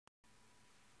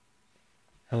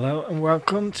Hello and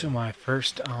welcome to my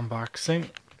first unboxing.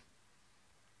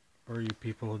 For you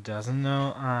people who doesn't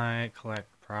know, I collect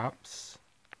props.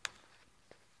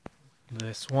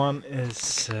 This one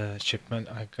is a shipment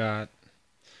I got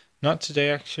not today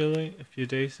actually, a few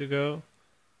days ago.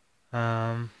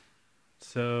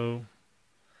 So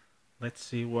let's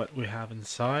see what we have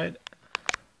inside.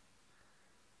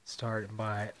 Start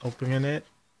by opening it.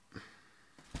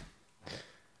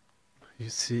 You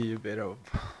see a bit of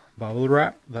bubble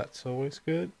wrap, that's always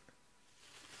good.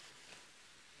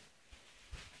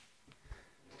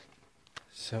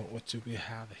 So what do we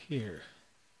have here?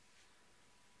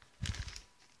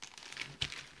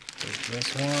 Take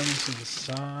this one to the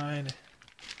side.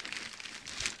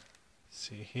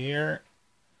 See here,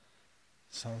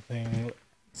 something.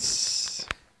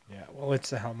 Yeah, well,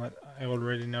 it's a helmet. I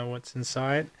already know what's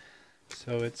inside,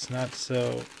 so it's not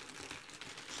so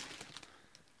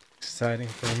exciting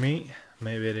for me.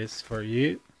 Maybe it is for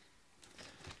you.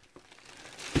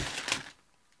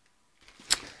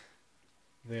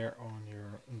 There on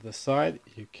the side,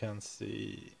 you can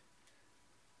see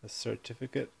a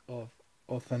certificate of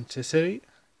authenticity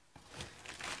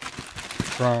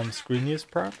from Screen Used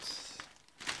Props,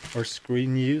 or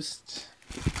Screen Used.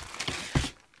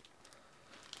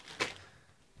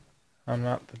 I'm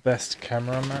not the best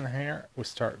cameraman here. We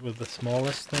start with the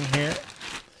smallest thing here.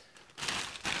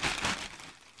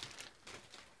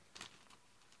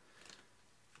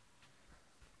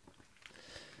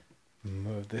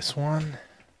 Move this one.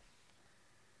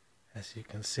 As you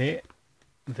can see,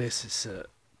 this is a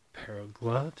pair of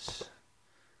gloves.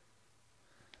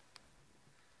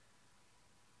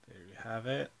 There you have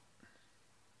it.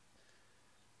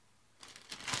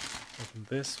 Open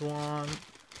this one.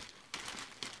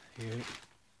 Here you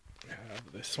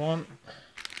have this one.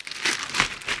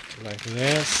 Like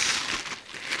this.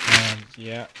 And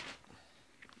yeah.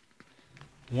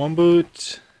 One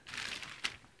boot.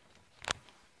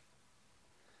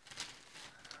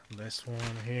 This one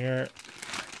here.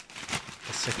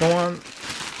 The second one.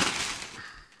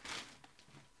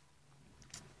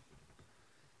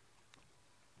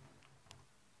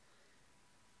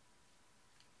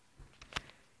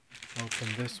 Open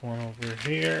this one over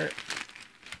here.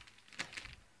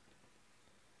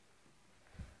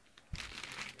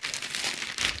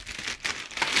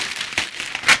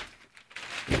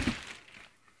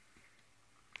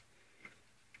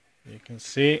 You can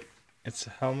see it's a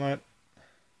helmet.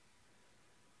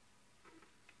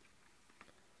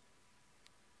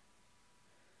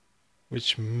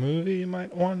 Which movie, you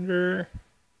might wonder?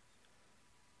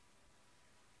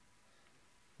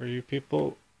 For you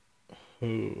people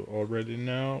who already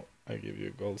know, I give you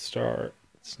a gold star.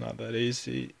 It's not that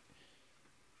easy.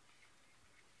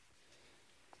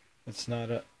 It's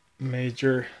not a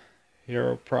major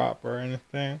hero prop or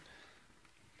anything,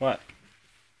 but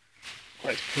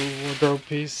quite cool wardrobe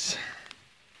piece.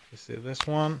 You see this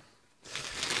one?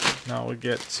 Now we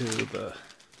get to the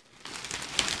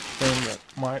thing that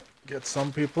might get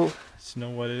some people to know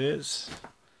what it is.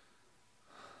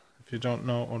 If you don't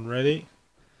know already,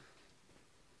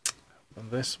 open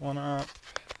this one up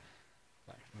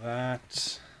like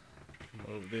that.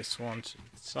 Move this one to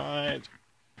the side.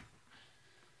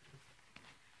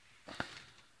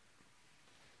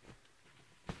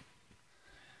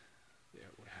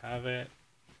 There we have it.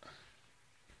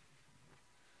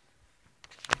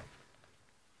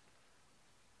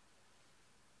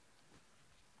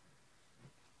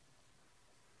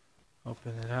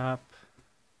 Open it up,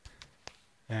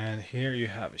 and here you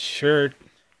have a shirt,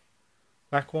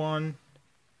 black one.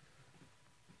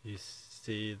 You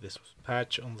see this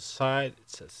patch on the side,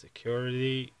 it says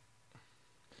security.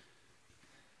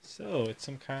 So it's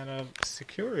some kind of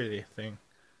security thing.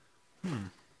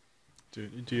 Do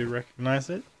you recognize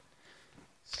it?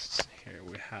 Here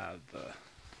we have the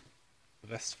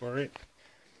vest for it.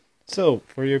 So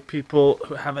for your people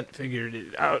who haven't figured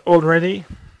it out already,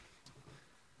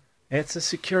 it's a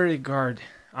security guard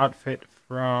outfit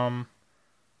from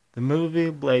the movie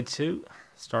Blade 2,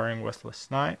 starring Wesley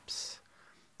Snipes.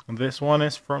 And this one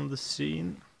is from the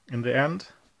scene in the end,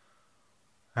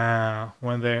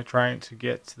 when they're trying to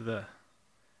get to the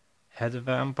head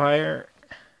vampire.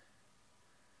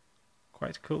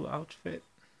 Quite cool outfit.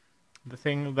 The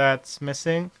thing that's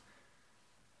missing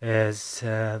is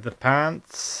the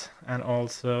pants, and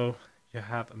also you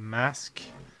have a mask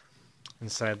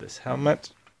inside this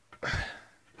helmet,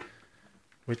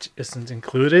 which isn't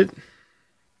included,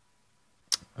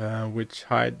 which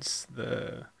hides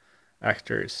the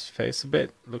actor's face a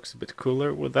bit. Looks a bit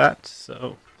cooler with that.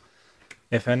 So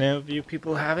if any of you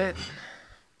people have it,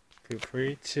 feel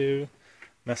free to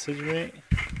message me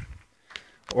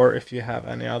or if you have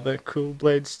any other cool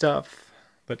blade stuff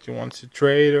that you want to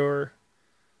trade or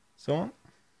so on.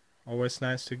 Always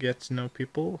nice to get to know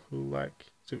people who like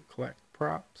to collect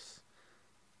props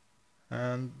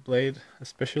and blade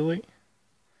especially.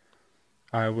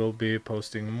 I will be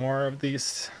posting more of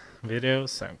these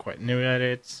videos. I'm quite new at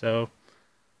it, so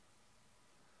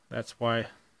that's why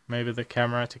maybe the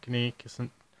camera technique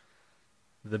isn't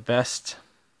the best.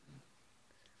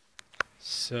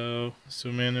 So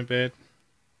zoom in a bit.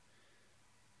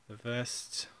 The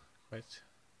vest, quite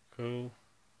cool.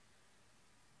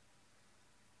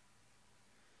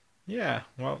 Yeah,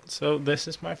 well, so this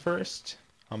is my first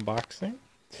unboxing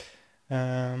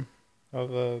of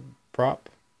a prop,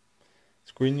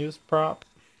 screen use prop.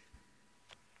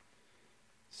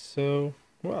 So,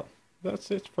 well, that's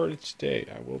it for today.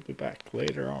 I will be back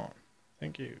later on.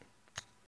 Thank you.